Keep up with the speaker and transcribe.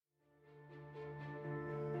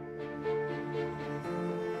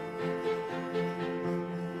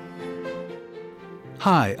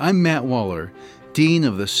Hi, I'm Matt Waller, Dean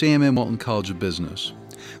of the Sam M. Walton College of Business.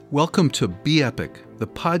 Welcome to Be Epic, the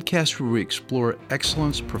podcast where we explore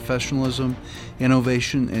excellence, professionalism,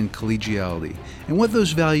 innovation, and collegiality, and what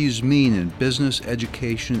those values mean in business,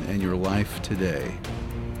 education, and your life today.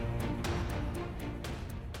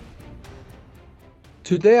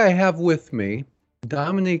 Today I have with me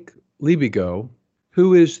Dominique Libigo,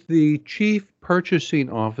 who is the Chief Purchasing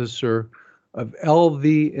Officer of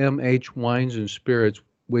LVMH Wines and Spirits,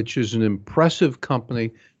 which is an impressive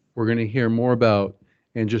company we're going to hear more about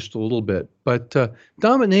in just a little bit. But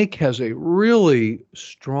Dominique has a really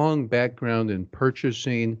strong background in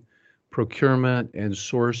purchasing, procurement, and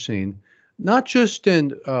sourcing, not just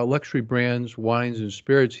in luxury brands, wines, and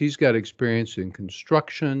spirits. He's got experience in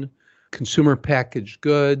construction, consumer packaged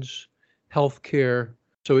goods, healthcare.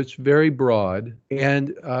 So it's very broad.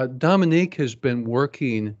 And Dominique has been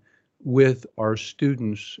working with our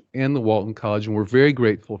students and the Walton College, and we're very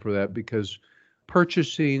grateful for that because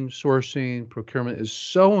purchasing, sourcing, procurement is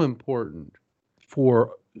so important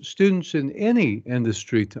for students in any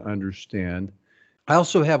industry to understand. I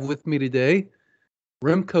also have with me today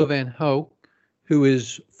Remco van Hoek, who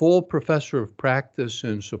is full professor of practice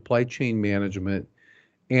in supply chain management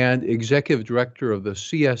and executive director of the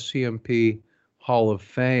CSCMP Hall of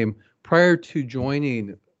Fame. Prior to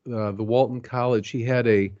joining the Walton College, he had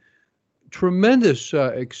a tremendous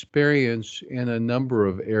experience in a number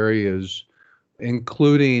of areas,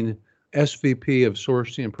 including SVP of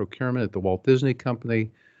Sourcing and Procurement at the Walt Disney Company,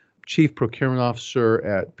 Chief Procurement Officer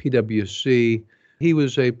at PwC. He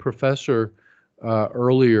was a professor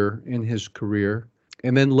earlier in his career,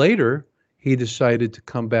 and then later he decided to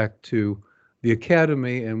come back to the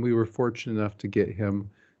Academy, and we were fortunate enough to get him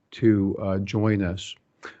to join us.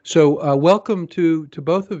 So welcome to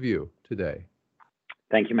both of you today.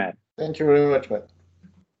 Thank you, Matt. Thank you very much, Matt.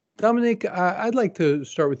 Dominique, I'd like to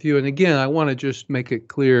start with you. And again, I want to just make it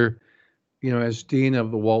clear, as Dean of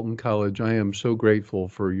the Walton College, I am so grateful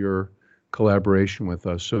for your collaboration with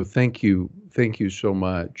us. So thank you so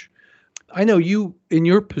much. I know you, in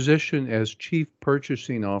your position as Chief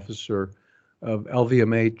Purchasing Officer of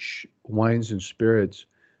LVMH Wines and Spirits,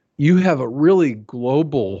 you have a really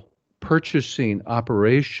global purchasing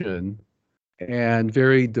operation and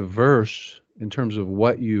very diverse in terms of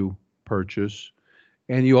what you purchase.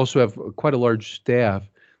 And you also have quite a large staff.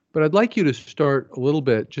 But I'd like you to start a little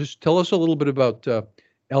bit. Just tell us a little bit about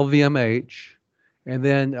LVMH, and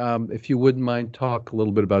then if you wouldn't mind, talk a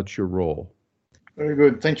little bit about your role. Very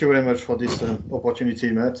good. Thank you very much for this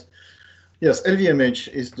opportunity, Matt. Yes, LVMH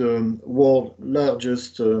is the world's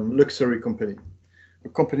largest luxury company, a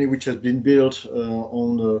company which has been built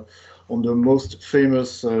on the most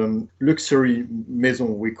famous luxury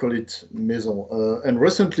maison. We call it maison. And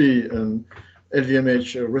recently,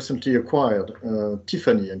 LVMH recently acquired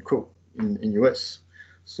Tiffany & Co. in US.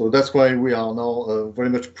 So that's why we are now very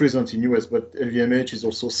much present in US. But LVMH is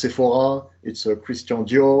also Sephora, it's Christian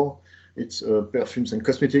Dior, it's perfumes and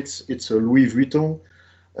cosmetics, it's Louis Vuitton,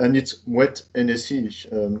 and it's Moet Hennessy.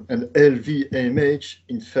 And LVMH,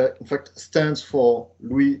 in fact, stands for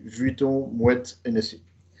Louis Vuitton Moet Hennessy.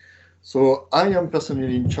 So I am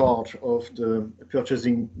personally in charge of the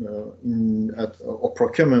purchasing or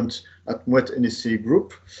procurement at Moet Hennessy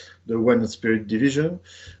Group, the wine and spirit division.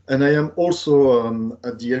 And I am also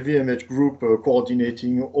at the LVMH Group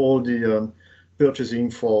coordinating all the purchasing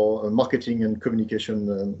for marketing and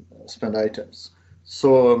communication spend items.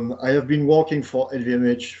 So I have been working for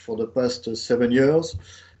LVMH for the past 7 years.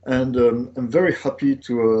 And I'm very happy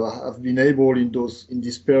to have been able in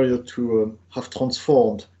this period to have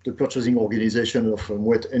transformed the purchasing organization of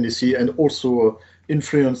Moet Hennessy and also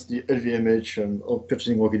influence the LVMH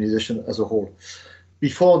purchasing organization as a whole.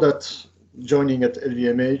 Before that, joining at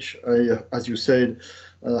LVMH, I, as you said,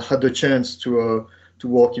 had the chance to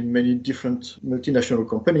work in many different multinational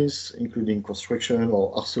companies, including construction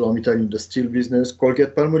or ArcelorMittal in the steel business,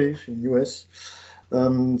 Colgate-Palmolive in US.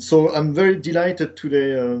 So I'm very delighted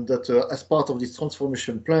today that as part of this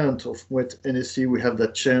transformation plan of Moet Hennessy, we have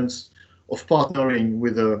that chance of partnering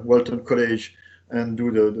with Walton College and do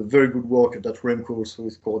the very good work that Remco also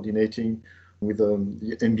is coordinating with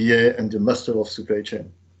the MBA and the Master of Supply Chain.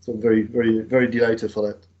 So very, very, very delighted for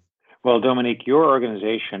that. Well, Dominique, your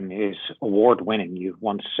organization is award-winning. You've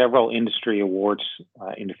won several industry awards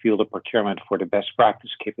in the field of procurement for the best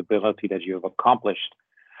practice capability that you have accomplished.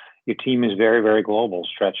 Your team is very, very global,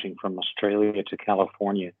 stretching from Australia to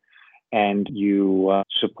California. And you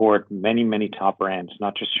support many, many top brands,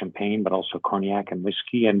 not just champagne, but also cognac and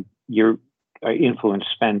whiskey. And your influence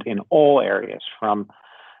spent in all areas, from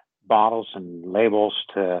bottles and labels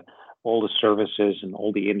to all the services and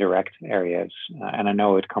all the indirect areas. And I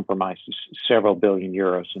know it compromises several billion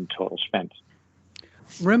euros in total spend.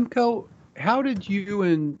 Remco, how did you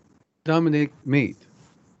and Dominique meet?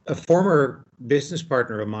 A former business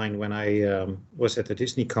partner of mine when I was at the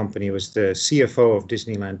Disney company was the CFO of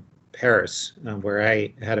Disneyland Paris, where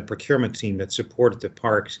I had a procurement team that supported the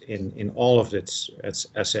parks in all of its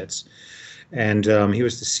assets. And he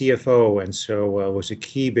was the CFO, and so was a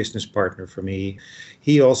key business partner for me.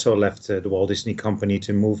 He also left the Walt Disney Company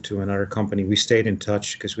to move to another company. We stayed in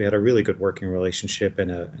touch because we had a really good working relationship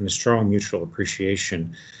and a strong mutual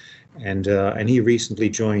appreciation. And he recently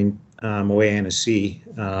joined Moët Hennessy.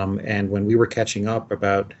 And when we were catching up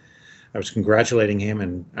I was congratulating him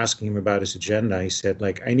and asking him about his agenda. He said,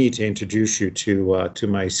 like, I need to introduce you to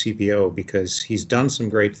my CPO because he's done some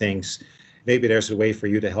great things. Maybe there's a way for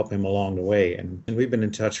you to help him along the way. And we've been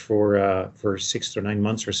in touch for 6 or 9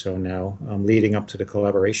 months or so now, leading up to the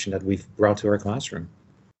collaboration that we've brought to our classroom.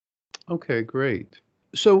 Okay, great.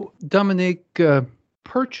 So, Dominique,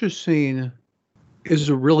 purchasing is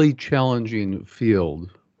a really challenging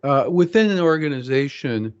field. Within an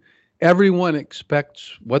organization, everyone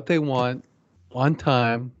expects what they want on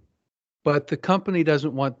time, but the company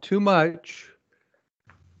doesn't want too much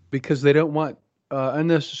because they don't want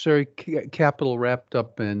unnecessary capital wrapped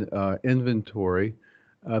up in inventory.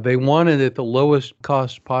 They want it at the lowest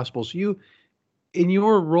cost possible. So in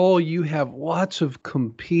your role, you have lots of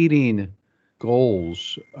competing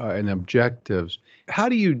goals and objectives. How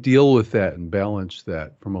do you deal with that and balance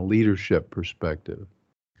that from a leadership perspective?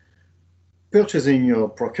 Purchasing or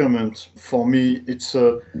procurement, for me, it's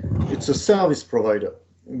a service provider.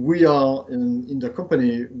 We are in the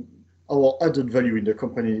company, our added value in the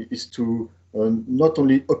company is to not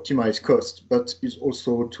only optimize cost, but is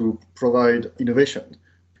also to provide innovation.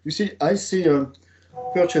 You see, I see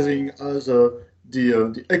purchasing as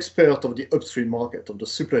the expert of the upstream market, of the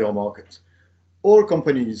supplier market. All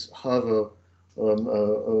companies have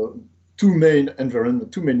two main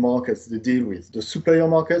markets they deal with, the supplier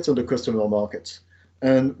markets and the customer markets.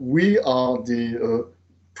 And we are the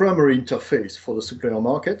primary interface for the supplier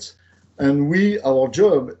markets. And our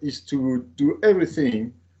job is to do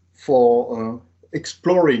everything for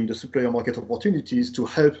exploring the supplier market opportunities to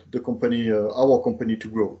help the company, our company, to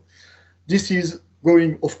grow. This is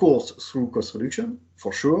going, of course, through cost reduction,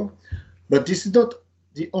 for sure. But this is not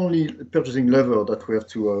the only purchasing lever that we have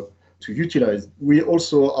to utilize. We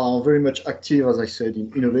also are very much active, as I said,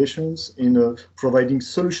 in innovations, in providing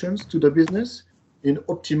solutions to the business, in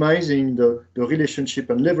optimizing the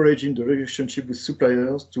relationship and leveraging the relationship with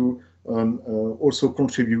suppliers to also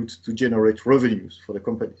contribute to generate revenues for the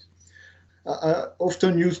companies. I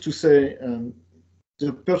often used to say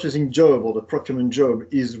the purchasing job or the procurement job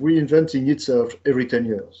is reinventing itself every 10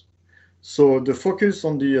 years. So the focus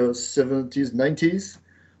on the 70s, 90s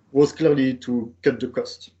was clearly to cut the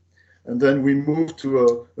cost. And then we moved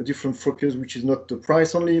to a different focus, which is not the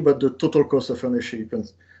price only, but the total cost of ownership.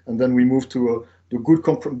 And then we moved to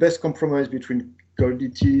the best compromise between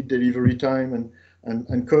quality, delivery time,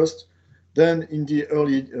 and cost. Then in the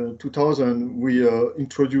early 2000s, we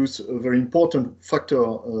introduced a very important factor,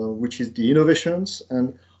 which is the innovations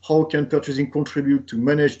and how can purchasing contribute to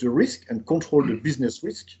manage the risk and control the business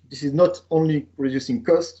risk. This is not only reducing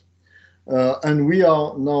cost, and we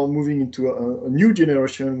are now moving into a new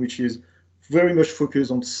generation, which is very much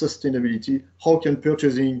focused on sustainability. How can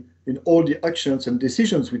purchasing, in all the actions and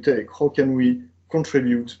decisions we take, how can we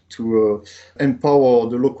contribute to empower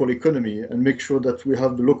the local economy and make sure that we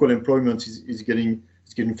have the local employment is getting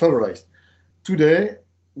favorized. Today,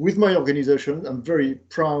 with my organization, I'm very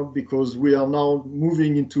proud because we are now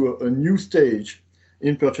moving into a new stage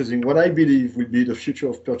in purchasing. What I believe will be the future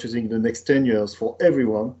of purchasing in the next 10 years for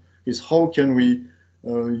everyone is how can we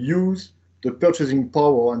use the purchasing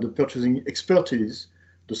power and the purchasing expertise,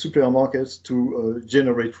 the supplier markets, to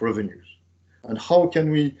generate revenues. And how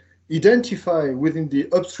can we identify within the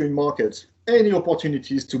upstream markets any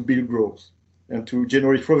opportunities to build growth and to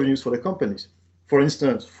generate revenues for the companies. For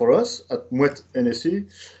instance, for us at Moët Hennessy,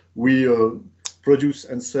 we produce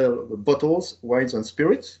and sell bottles, wines, and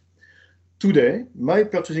spirits. Today, my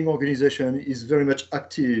purchasing organization is very much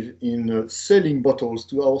active in selling bottles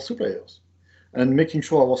to our suppliers and making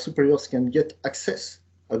sure our suppliers can get access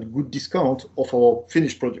at good discount of our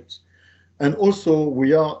finished products. And also,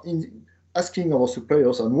 we are asking our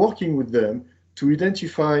suppliers and working with them to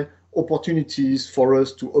identify opportunities for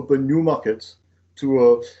us to open new markets,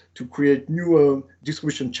 to create new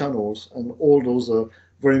distribution channels, and all those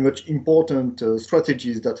very much important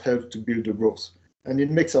strategies that help to build the growth. And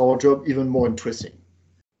it makes our job even more interesting.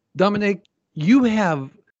 Dominique, you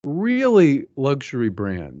have really luxury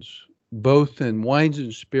brands both in wines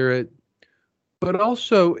and spirit, but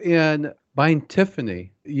also in Buying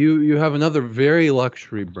Tiffany. You have another very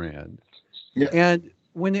luxury brand. Yeah. And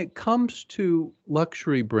when it comes to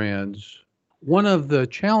luxury brands, one of the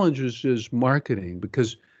challenges is marketing,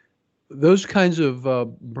 because those kinds of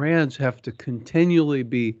brands have to continually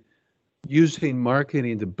be using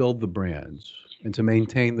marketing to build the brands and to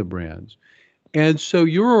maintain the brands. And so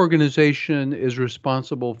your organization is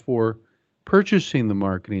responsible for purchasing the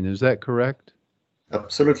marketing. Is that correct?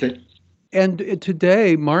 Absolutely. And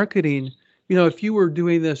today, marketing, if you were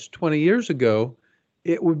doing this 20 years ago,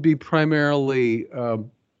 it would be primarily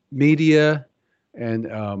media and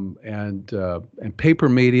paper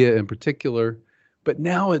media in particular. But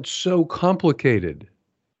now it's so complicated.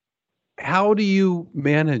 How do you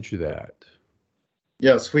manage that?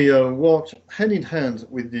 Yes, we work hand in hand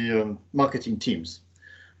with the marketing teams.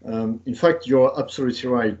 In fact, you're absolutely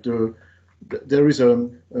right. There is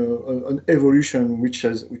an evolution which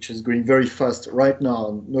is going very fast right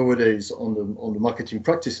now nowadays on the marketing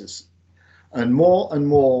practices, and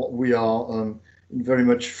more we are very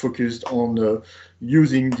much focused on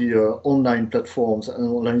using the online platforms and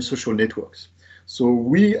online social networks. So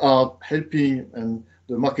we are helping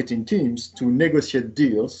the marketing teams to negotiate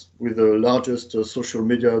deals with the largest social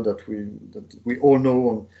media that we all know.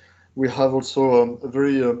 And we have also a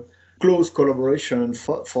very close collaboration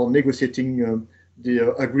for negotiating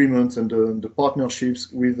the agreements and the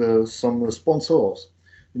partnerships with some sponsors.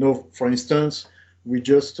 For instance, we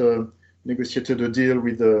just negotiated a deal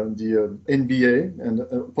with the NBA and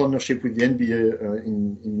a partnership with the NBA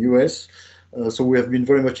in US. So we have been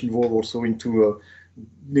very much involved also into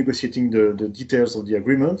negotiating the details of the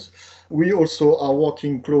agreements. We also are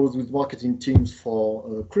working close with marketing teams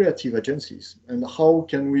for creative agencies, and how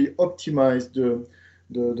can we optimize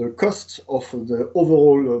the costs of the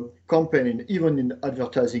overall campaign, even in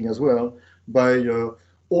advertising as well, by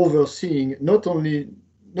overseeing not only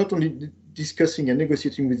discussing and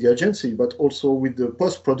negotiating with the agency, but also with the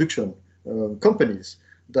post-production companies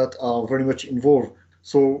that are very much involved.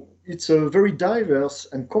 So it's a very diverse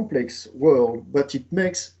and complex world, but it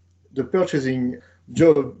makes the purchasing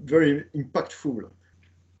job very impactful.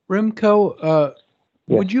 Remco,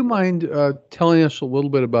 would you mind telling us a little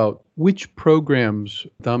bit about which programs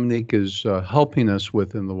Dominique is helping us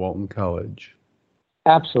with in the Walton College?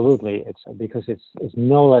 Absolutely. It's because it's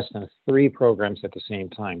no less than 3 programs at the same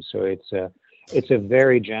time. So it's a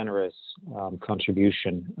very generous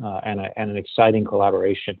contribution and an exciting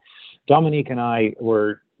collaboration. Dominique and I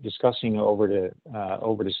were discussing over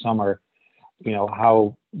the summer,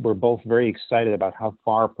 how we're both very excited about how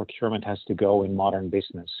far procurement has to go in modern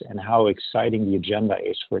business, and how exciting the agenda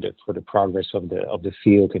is for the progress of the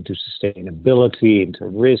field into sustainability, into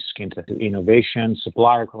risk, into innovation,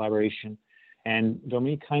 supplier collaboration. And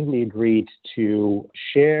Dominique kindly agreed to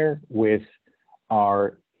share with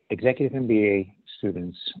our executive MBA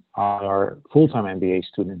students, our full-time MBA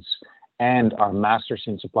students, and our Masters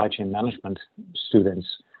in Supply Chain Management students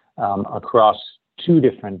across 2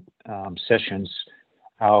 different sessions,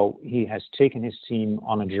 how he has taken his team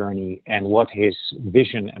on a journey and what his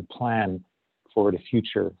vision and plan for the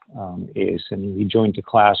future is. And he joined the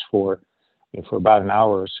class for about an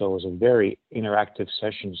hour or so. It was a very interactive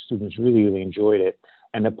session. Students really enjoyed it.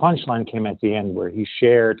 And the punchline came at the end, where he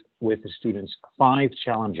shared with the students 5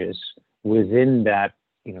 challenges within that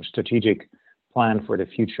strategic plan for the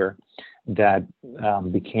future that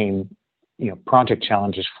became project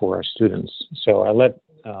challenges for our students. So I let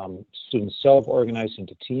students self-organize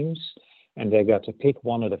into teams, and they got to pick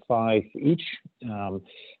one of the 5 each.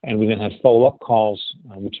 And we then had follow-up calls,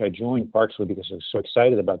 which I joined partially because I was so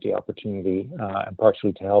excited about the opportunity, and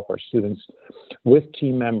partially to help our students with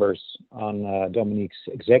team members on Dominique's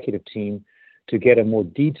executive team to get a more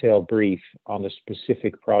detailed brief on the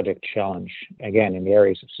specific project challenge, again, in the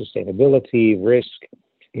areas of sustainability, risk,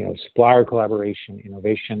 supplier collaboration,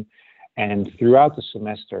 innovation. And throughout the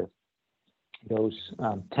semester, those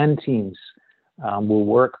 10 teams will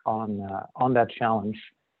work on that challenge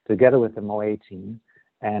together with the MOE team.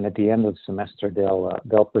 And at the end of the semester,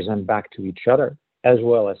 they'll present back to each other, as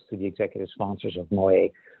well as to the executive sponsors of MOE,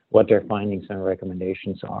 what their findings and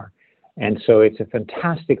recommendations are. And so it's a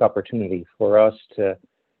fantastic opportunity for us to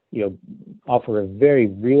offer a very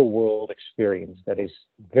real-world experience that is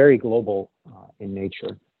very global in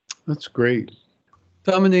nature. That's great.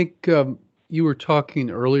 Dominique, you were talking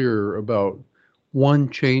earlier about one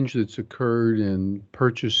change that's occurred in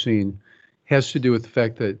purchasing has to do with the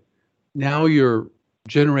fact that now you're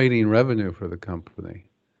generating revenue for the company,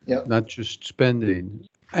 not just spending.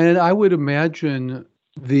 And I would imagine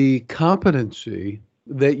the competency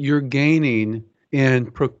that you're gaining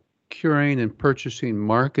in procuring and purchasing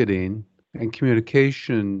marketing and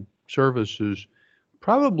communication services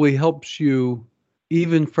probably helps you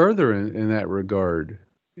even further in that regard.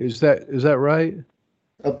 Is that right?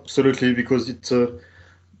 Absolutely, because it's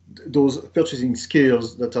those purchasing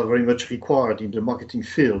skills that are very much required in the marketing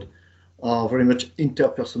field are very much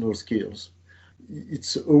interpersonal skills.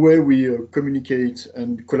 It's a way we communicate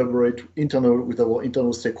and collaborate with our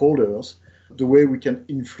internal stakeholders. The way we can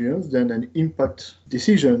influence them and impact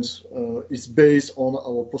decisions is based on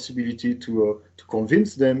our possibility to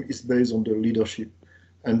convince them, is based on the leadership.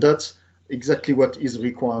 And that's exactly what is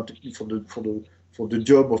required for the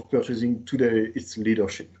job of purchasing today, it's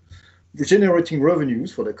leadership. Generating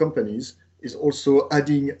revenues for the companies is also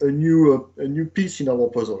adding a new piece in our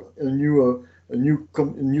puzzle, a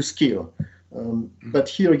new skill. But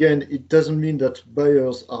here again, it doesn't mean that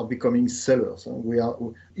buyers are becoming sellers.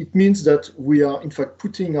 It means that we are in fact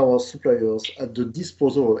putting our suppliers at the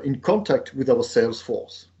disposal, in contact with our sales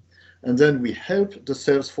force. And then we help the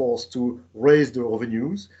sales force to raise the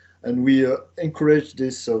revenues, and we encourage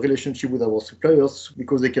this relationship with our suppliers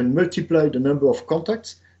because they can multiply the number of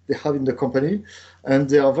contacts they have in the company, and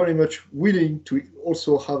they are very much willing to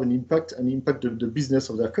also have an impact the business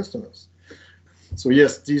of their customers. So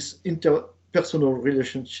yes, these interpersonal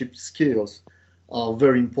relationship skills are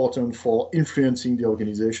very important for influencing the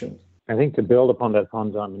organization. I think to build upon that,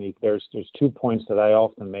 Dominique, there's 2 points that I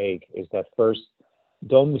often make. Is that first,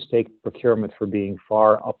 don't mistake procurement for being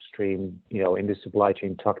far upstream, in the supply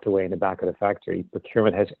chain, tucked away in the back of the factory.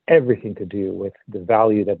 Procurement has everything to do with the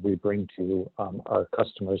value that we bring to our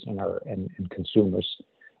customers and consumers.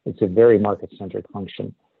 It's a very market-centric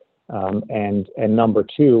function. And number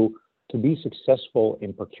two, to be successful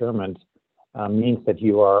in procurement means that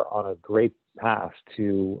you are on a great path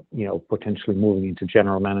to, potentially moving into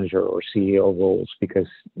general manager or CEO roles, because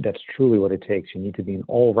that's truly what it takes. You need to be an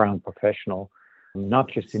all-round professional, not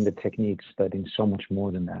just in the techniques, but in so much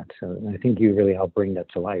more than that. So I think you really help bring that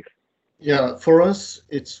to life. Yeah, for us,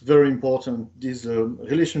 it's very important. These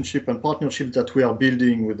relationship and partnership that we are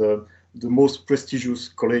building with the most prestigious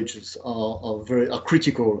colleges are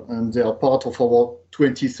critical, and they are part of our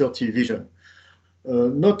 2030 vision.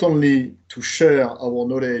 Not only to share our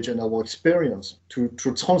knowledge and our experience, to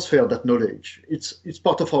transfer that knowledge. It's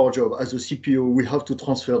part of our job as a CPO. We have to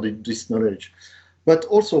transfer this knowledge, but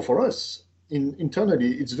also for us.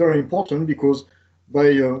 Internally, it's very important because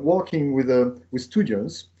by working with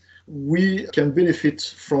students, we can benefit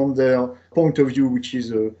from their point of view, which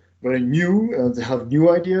is very new. They have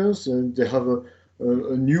new ideas, and they have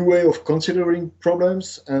a new way of considering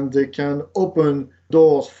problems, and they can open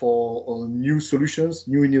doors for new solutions,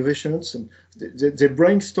 new innovations. And they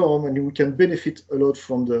brainstorm, and we can benefit a lot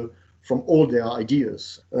from all their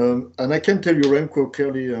ideas. And I can tell you, Remco,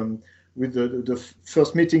 clearly, with the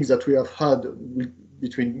first meetings that we have had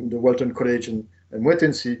between the Walton College and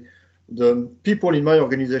Wetensi, the people in my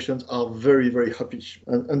organizations are very, very happy.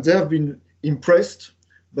 And they have been impressed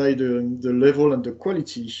by the level and the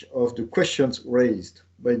quality of the questions raised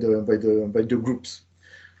by the groups.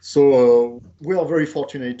 So we are very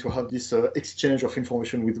fortunate to have this exchange of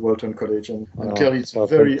information with Walton College, and clearly it's a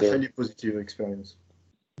very highly positive experience.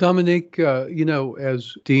 Dominique,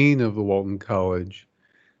 as Dean of the Walton College,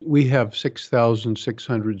 we have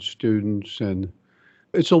 6,600 students, and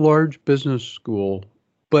it's a large business school.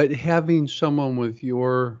 But having someone with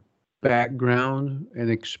your background and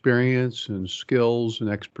experience and skills and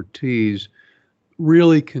expertise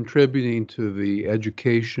really contributing to the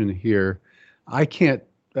education here, I can't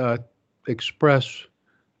express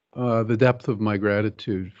the depth of my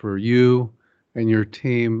gratitude for you and your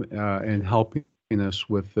team and helping us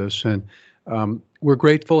with this. And we're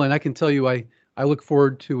grateful, and I can tell you I look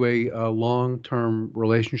forward to a long-term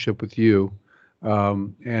relationship with you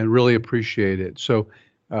and really appreciate it. So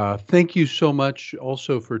thank you so much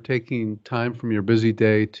also for taking time from your busy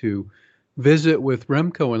day to visit with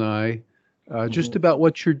Remco and I just about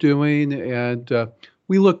what you're doing. And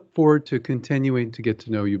we look forward to continuing to get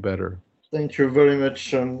to know you better. Thank you very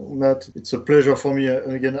much, Matt. It's a pleasure for me.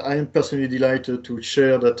 And again, I am personally delighted to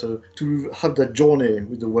share that, to have that journey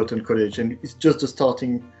with the Walton College. And it's just the start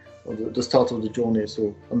of the journey.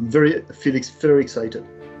 So I'm very excited.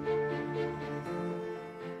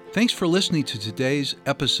 Thanks for listening to today's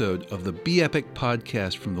episode of the Be Epic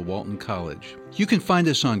podcast from the Walton College. You can find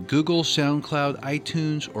us on Google, SoundCloud,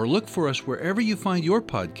 iTunes, or look for us wherever you find your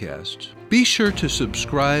podcasts. Be sure to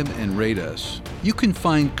subscribe and rate us. You can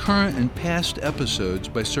find current and past episodes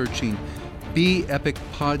by searching Be Epic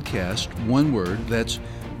Podcast, one word, that's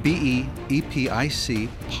BEEPIC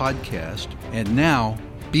podcast, and now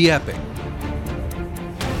Be Epic.